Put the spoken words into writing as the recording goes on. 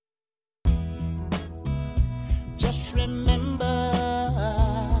Just remember.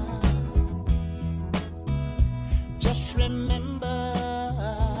 Just remember.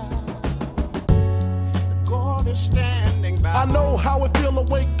 God is standing by. I know how it feel to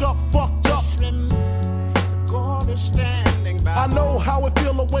wake up fucked up. God is standing by. I know how it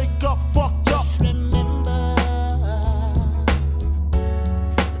feel to wake up fucked up. Just remember.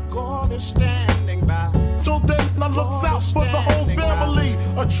 God is standing by. Till then, I looks out for the whole family.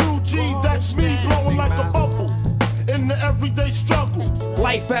 A true G, that's me, blowing like a bubble in the everyday struggle.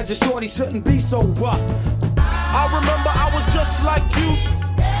 Life as a shorty shouldn't be so rough. I remember I was just like you.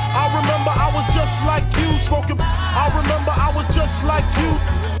 I remember I was just like you, smoking. I remember I was just like you.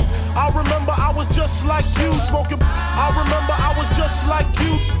 I remember I was just like you, smoking. I remember I was just like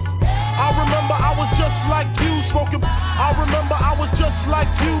you. I remember I was just like you, smoking. I remember I was just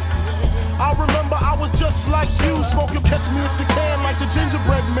like you. I remember I was just like you, smoking. Catch me if you can, like the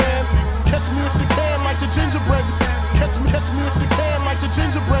gingerbread man. Catch me if you can, like the gingerbread. Catch me if you can, like the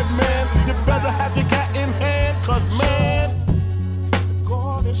gingerbread man. You better have your cat in hand, cause man,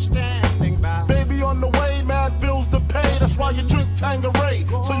 God is standing by. baby on the way, man, bills to pay. That's why you drink Tangeray,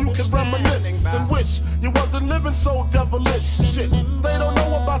 so you can reminisce and wish you wasn't living so devilish. Shit, they don't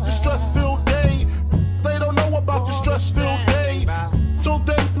know about the stress-filled day. They don't know about the stress-filled day. Till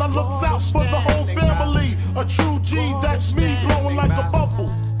then, I looks out for the whole family. A true G, that's me, blowing like a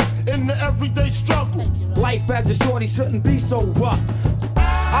bubble in the everyday struggle. Life as a shorty shouldn't be so rough.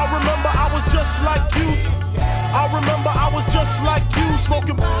 I remember I was just like you. I remember I was just like you,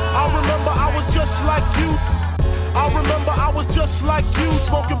 smoking. I remember I was just like you. I remember I was just like you,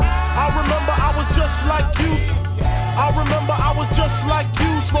 smoking. I remember I was just like you. I remember I was just like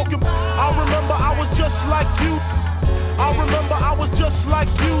you, smoking. I remember I was just like you. I remember I was just like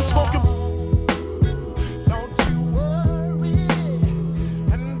you, smoking. Don't you worry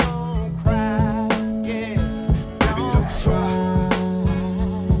and don't cry, yeah. Baby, don't cry.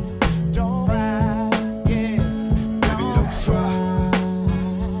 Don't cry, yeah. Baby, don't cry.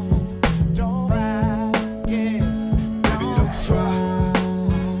 Don't cry, yeah. Baby, don't cry.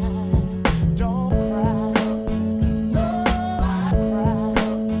 Don't cry. No, I cry.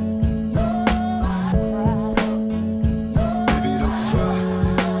 No, I cry. Baby, don't cry.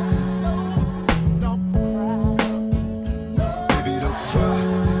 Don't cry. Baby, don't cry.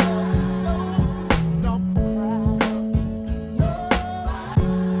 Don't cry.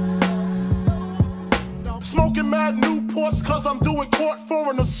 Smoking mad Newports cause I'm doing court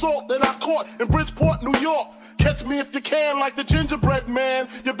for an assault that I caught in Bridgeport, New York. Catch me if you can, like the gingerbread man.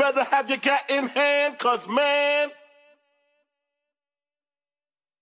 You better have your gat in hand, cause man,